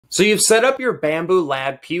So you've set up your Bambu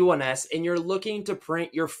Lab P1S and you're looking to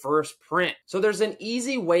print your first print. So there's an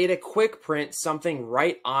easy way to quick print something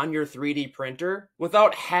right on your 3D printer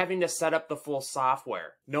without having to set up the full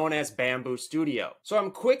software, known as Bambu Studio. So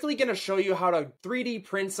I'm quickly going to show you how to 3D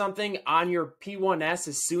print something on your P1S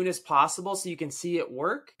as soon as possible so you can see it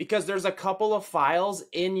work, because there's a couple of files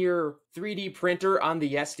in your 3D printer on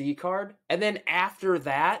the SD card. And then after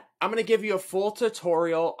that, I'm going to give you a full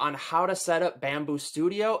tutorial on how to set up Bambu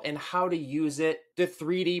Studio and how to use it to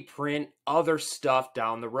 3D print other stuff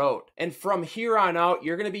down the road. And from here on out,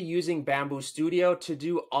 you're going to be using Bambu Studio to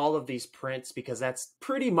do all of these prints because that's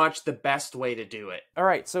pretty much the best way to do it. All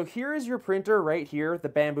right, so here is your printer right here, the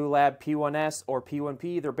Bambu Lab P1S or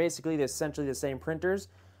P1P. They're basically essentially the same printers.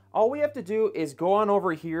 All we have to do is go on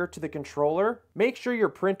over here to the controller, make sure your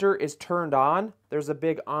printer is turned on. There's a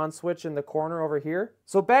big on switch in the corner over here.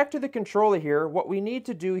 So back to the controller here, what we need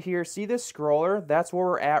to do here, see this scroller? That's where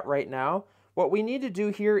we're at right now. What we need to do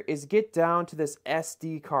here is get down to this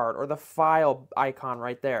SD card or the file icon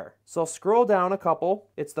right there. So scroll down a couple,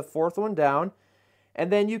 it's the fourth one down. And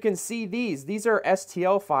then you can see these are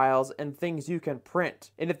STL files and things you can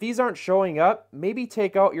print. And if these aren't showing up, maybe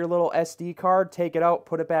take out your little SD card, take it out,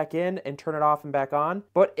 put it back in, and turn it off and back on.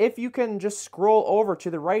 But if you can just scroll over to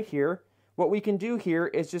the right here, what we can do here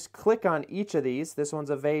is just click on each of these. This one's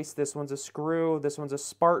a vase, this one's a screw, this one's a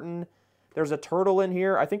Spartan. There's a turtle in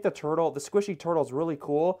here. I think the squishy turtle is really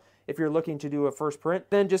cool if you're looking to do a first print.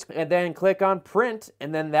 Then click on print,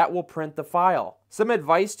 and then that will print the file. Some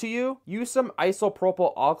advice to you, use some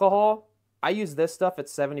isopropyl alcohol. I use this stuff,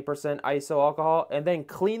 it's 70% iso alcohol, and then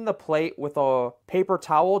clean the plate with a paper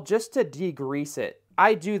towel just to degrease it.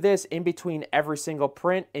 I do this in between every single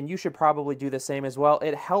print, and you should probably do the same as well.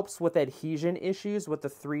 It helps with adhesion issues with the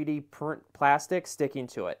 3D print plastic sticking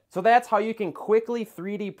to it. So that's how you can quickly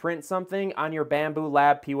 3D print something on your Bambu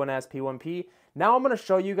Lab P1S, P1P. Now I'm going to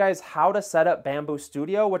show you guys how to set up Bambu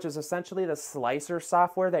Studio, which is essentially the slicer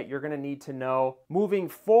software that you're going to need to know moving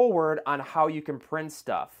forward on how you can print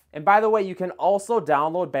stuff. And by the way, you can also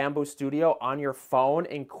download Bambu Studio on your phone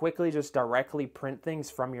and quickly just directly print things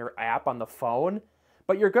from your app on the phone.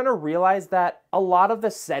 But you're going to realize that a lot of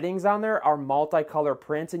the settings on there are multicolor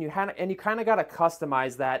prints, and you kind of got to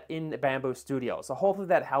customize that in Bambu Studio. So hopefully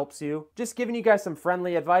that helps you. Just giving you guys some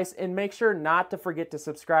friendly advice, and make sure not to forget to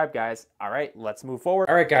subscribe, guys. All right, let's move forward.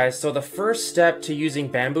 All right, guys, so the first step to using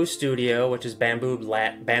Bambu Studio, which is Bambu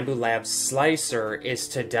Lab Slicer, is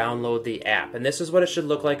to download the app. And this is what it should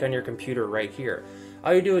look like on your computer right here.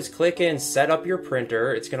 All you do is click in, set up your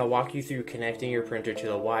printer. It's going to walk you through connecting your printer to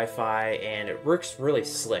the Wi-Fi, and it works really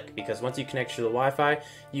slick because once you connect to the Wi-Fi,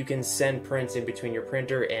 you can send prints in between your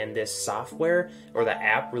printer and this software or the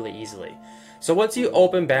app really easily. So once you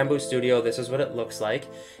open Bambu Studio, this is what it looks like.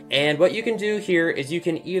 And what you can do here is you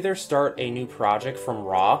can either start a new project from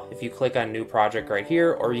raw, if you click on new project right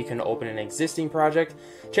here, or you can open an existing project.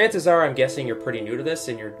 Chances are, I'm guessing you're pretty new to this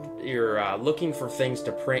and you're looking for things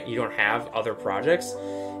to print. You don't have other projects.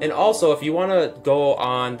 And also, if you want to go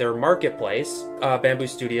on their marketplace, Bambu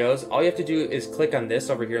Studios, all you have to do is click on this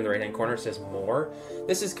over here in the right-hand corner. It says More.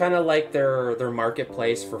 This is kind of like their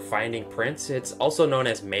marketplace for finding prints. It's also known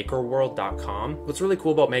as MakerWorld.com. What's really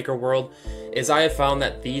cool about MakerWorld is I have found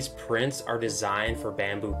that these prints are designed for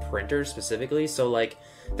Bambu printers specifically. So like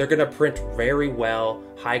they're gonna print very well,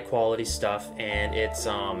 high quality stuff, and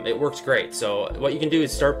it works great. So what you can do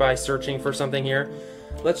is start by searching for something here.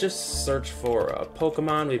 Let's just search for a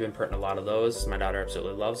Pokemon. We've been printing a lot of those. My daughter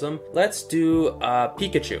absolutely loves them. Let's do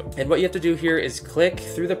Pikachu. And what you have to do here is click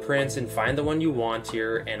through the prints and find the one you want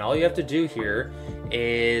here. And all you have to do here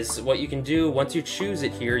is what you can do once you choose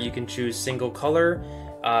it here, you can choose single color.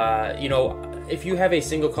 You know, if you have a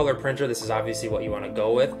single color printer, this is obviously what you want to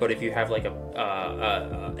go with. But if you have like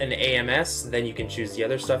an AMS, then you can choose the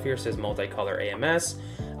other stuff here. It says multicolor AMS.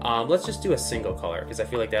 Let's just do a single color because I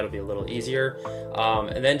feel like that'll be a little easier.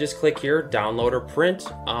 And then just click here, download or print.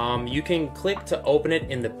 You can click to open it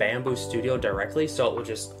in the Bambu Studio directly, so it will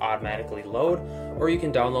just automatically load, or you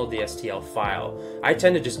can download the STL file. I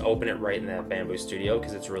tend to just open it right in the Bambu Studio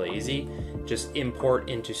because it's really easy. Just import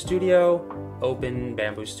into Studio, open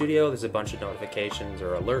Bambu Studio. There's a bunch of notifications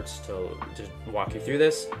or alerts to walk you through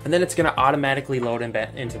this. And then it's gonna automatically load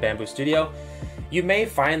into Bambu Studio. You may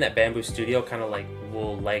find that Bambu Studio kind of like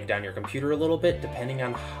will lag down your computer a little bit depending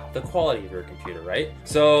on the quality of your computer, right?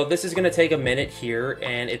 So this is going to take a minute here,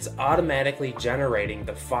 and it's automatically generating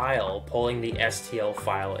the file, pulling the STL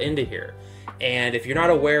file into here. And if you're not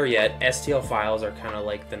aware yet, STL files are kind of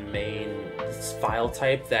like the main file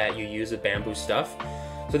type that you use with Bambu stuff.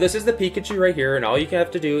 So this is the Pikachu right here, and all you have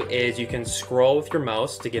to do is you can scroll with your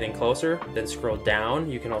mouse to get in closer, then scroll down.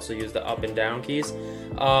 You can also use the up and down keys.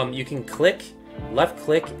 You can click, left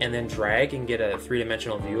click, and then drag and get a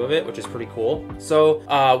three-dimensional view of it, which is pretty cool. So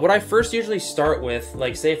what I first usually start with,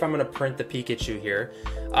 like say if I'm gonna print the Pikachu here,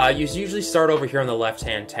 you usually start over here on the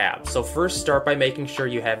left-hand tab. So first start by making sure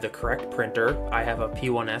you have the correct printer. I have a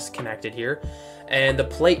P1S connected here. And the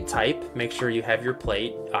plate type, make sure you have your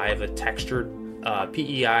plate. I have a textured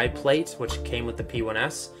PEI plate, which came with the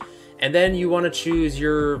P1S. And then you want to choose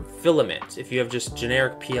your filament. If you have just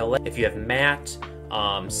generic PLA, if you have matte,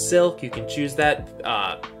 silk, you can choose that.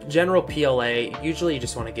 General PLA, usually you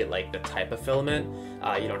just want to get like the type of filament.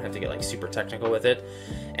 You don't have to get like super technical with it.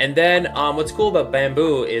 And then what's cool about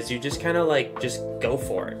Bambu is you just kind of like just go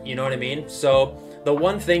for it. You know what I mean? So the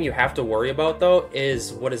one thing you have to worry about though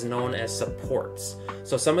is what is known as supports.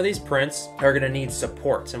 So some of these prints are going to need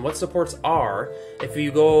supports, and what supports are, if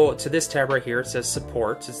you go to this tab right here, it says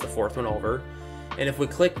supports, it's the fourth one over, and if we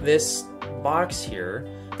click this box here,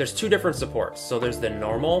 there's two different supports. So there's the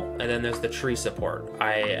normal and then there's the tree support.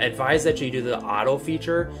 I advise that you do the auto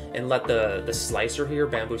feature and let the slicer here,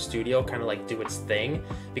 Bambu Studio, kind of like do its thing,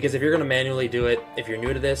 because if you're going to manually do it, if you're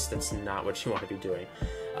new to this, that's not what you want to be doing.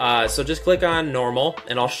 So just click on normal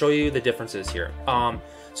and I'll show you the differences here.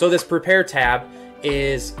 So this prepare tab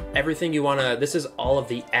is everything you want to, this is all of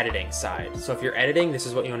the editing side. So if you're editing, this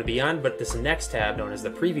is what you want to be on, but this next tab, known as the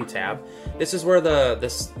preview tab, this is where the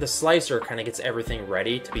slicer kind of gets everything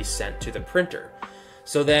ready to be sent to the printer.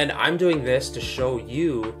 So then I'm doing this to show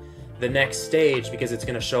you the next stage because it's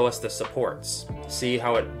going to show us the supports. See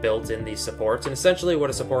how it builds in these supports? And essentially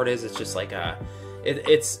what a support is, it's just like a,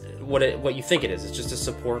 it's what you think it is. It's just a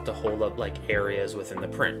support to hold up like areas within the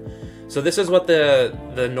print. So this is what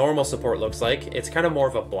the normal support looks like. It's kind of more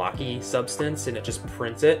of a blocky substance and it just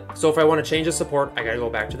prints it. So if I want to change the support, I gotta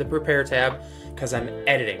go back to the prepare tab because I'm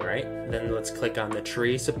editing, right? Then let's click on the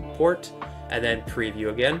tree support and then preview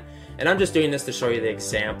again. And I'm just doing this to show you the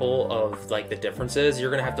example of like the differences.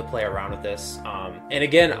 You're gonna have to play around with this. And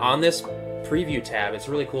again, on this preview tab, it's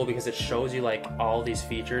really cool because it shows you like all these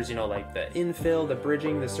features, you know, like the infill, the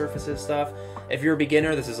bridging, the surfaces stuff. If you're a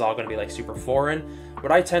beginner, this is all going to be like super foreign.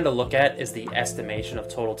 What I tend to look at is the estimation of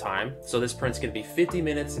total time. So this print's going to be 50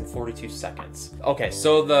 minutes and 42 seconds. Okay,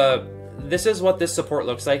 so this is what this support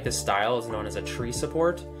looks like. This style is known as a tree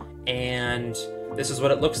support, and this is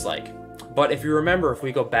what it looks like. But if you remember, if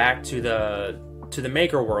we go back to the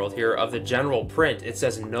maker world here of the general print, it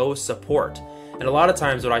says no support. And a lot of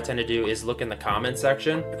times what I tend to do is look in the comment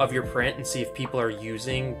section of your print and see if people are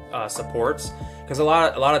using supports. Because a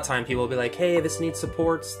lot of time people will be like, hey, this needs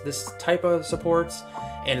supports, this type of supports.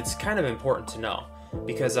 And it's kind of important to know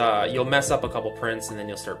because you'll mess up a couple prints and then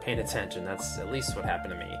you'll start paying attention. That's at least what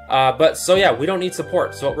happened to me. But so yeah, we don't need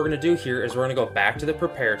support. So what we're going to do here is we're going to go back to the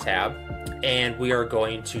prepare tab and we are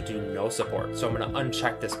going to do no support. So I'm going to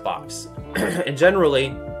uncheck this box. And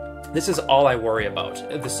generally, this is all I worry about,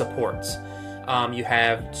 the supports. You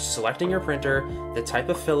have selecting your printer, the type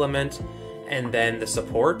of filament, and then the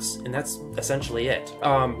supports, and that's essentially it.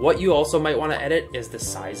 What you also might want to edit is the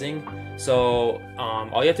sizing. So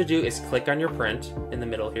all you have to do is click on your print in the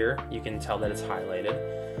middle here. You can tell that it's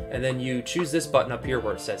highlighted. And then you choose this button up here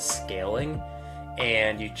where it says scaling,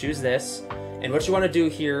 and you choose this. And what you want to do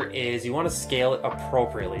here is you want to scale it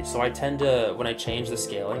appropriately. So I tend to, when I change the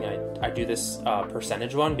scaling, I do this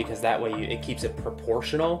percentage one because that way it keeps it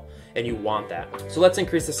proportional and you want that. So let's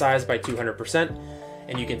increase the size by 200%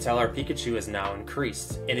 and you can tell our Pikachu is now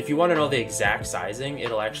increased. And if you want to know the exact sizing,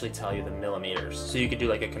 it'll actually tell you the millimeters. So you could do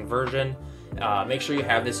like a conversion. Make sure you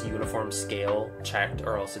have this uniform scale checked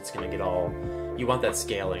or else it's going to get all, you want that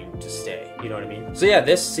scaling to stay, you know what I mean? So yeah,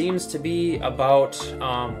 this seems to be about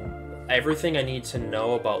everything I need to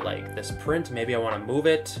know about like this print. Maybe I want to move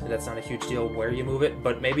it. That's not a huge deal where you move it,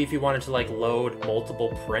 but maybe if you wanted to like load multiple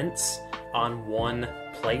prints on one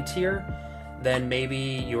plate here, then maybe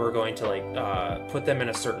you are going to like put them in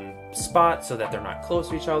a certain spot so that they're not close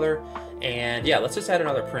to each other. And yeah, let's just add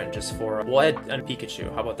another print just for, we'll add a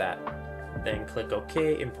Pikachu. How about that? Then click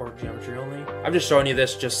OK, import geometry only. I'm just showing you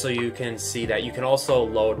this just so you can see that you can also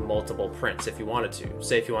load multiple prints if you wanted to.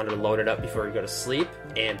 Say if you wanted to load it up before you go to sleep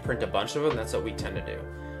and print a bunch of them, that's what we tend to do.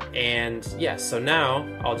 And yeah, so now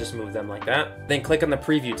I'll just move them like that. Then click on the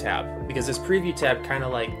preview tab because this preview tab kind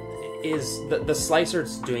of like is the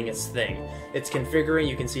slicer's doing its thing. It's configuring,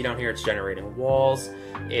 you can see down here it's generating walls.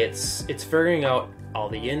 It's figuring out all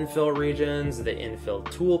the infill regions, the infill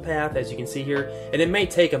toolpath, as you can see here, and it may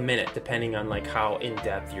take a minute depending on like how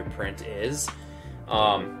in-depth your print is.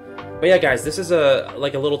 But yeah, guys, this is a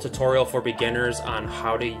little tutorial for beginners on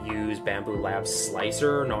how to use Bambu Labs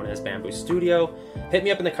Slicer, known as Bambu Studio. Hit me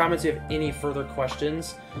up in the comments if you have any further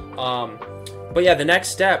questions. But yeah, the next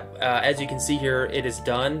step, as you can see here, it is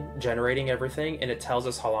done generating everything, and it tells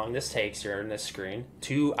us how long this takes here on this screen,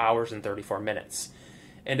 2 hours and 34 minutes.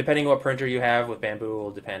 And depending on what printer you have with Bambu,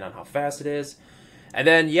 will depend on how fast it is. And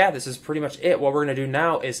then, yeah, this is pretty much it. What we're going to do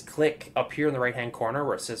now is click up here in the right-hand corner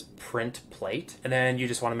where it says Print Plate. And then you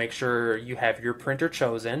just want to make sure you have your printer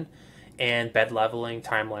chosen and bed leveling,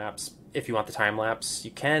 time-lapse. If you want the time-lapse,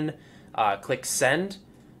 you can. Click Send.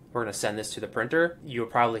 We're going to send this to the printer. You'll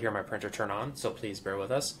probably hear my printer turn on, so please bear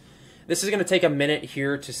with us. This is going to take a minute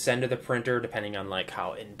here to send to the printer, depending on like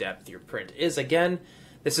how in-depth your print is. Again,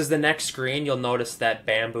 this is the next screen. You'll notice that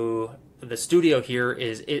Bambu, the studio here,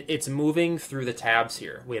 it's moving through the tabs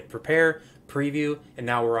here. We have prepare, preview, and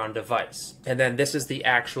now we're on device. And then this is the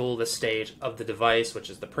stage of the device, which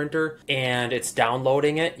is the printer, and it's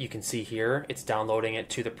downloading it. You can see here, it's downloading it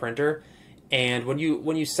to the printer. And when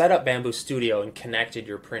you set up Bambu Studio and connected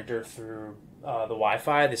your printer through the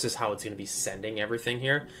Wi-Fi, this is how it's going to be sending everything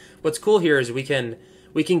here. What's cool here is we can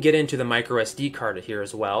get into the micro SD card here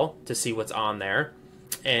as well to see what's on there.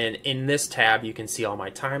 And in this tab, you can see all my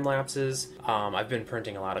time lapses. I've been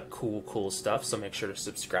printing a lot of cool stuff, so make sure to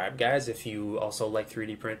subscribe, guys, if you also like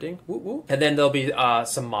 3D printing. Woo woo. And then there'll be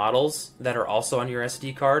some models that are also on your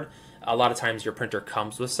SD card. A lot of times your printer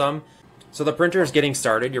comes with some. So the printer is getting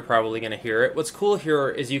started. You're probably going to hear it. What's cool here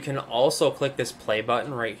is you can also click this play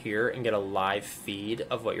button right here and get a live feed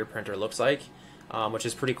of what your printer looks like. Which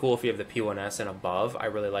is pretty cool if you have the P1S and above. I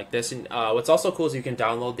really like this. And what's also cool is you can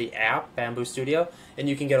download the app, Bambu Studio, and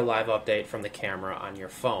you can get a live update from the camera on your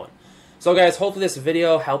phone. So guys, hopefully this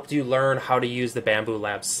video helped you learn how to use the Bambu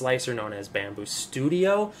Labs Slicer, known as Bambu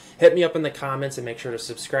Studio. Hit me up in the comments and make sure to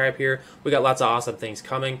subscribe here. We got lots of awesome things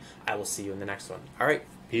coming. I will see you in the next one. All right,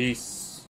 peace.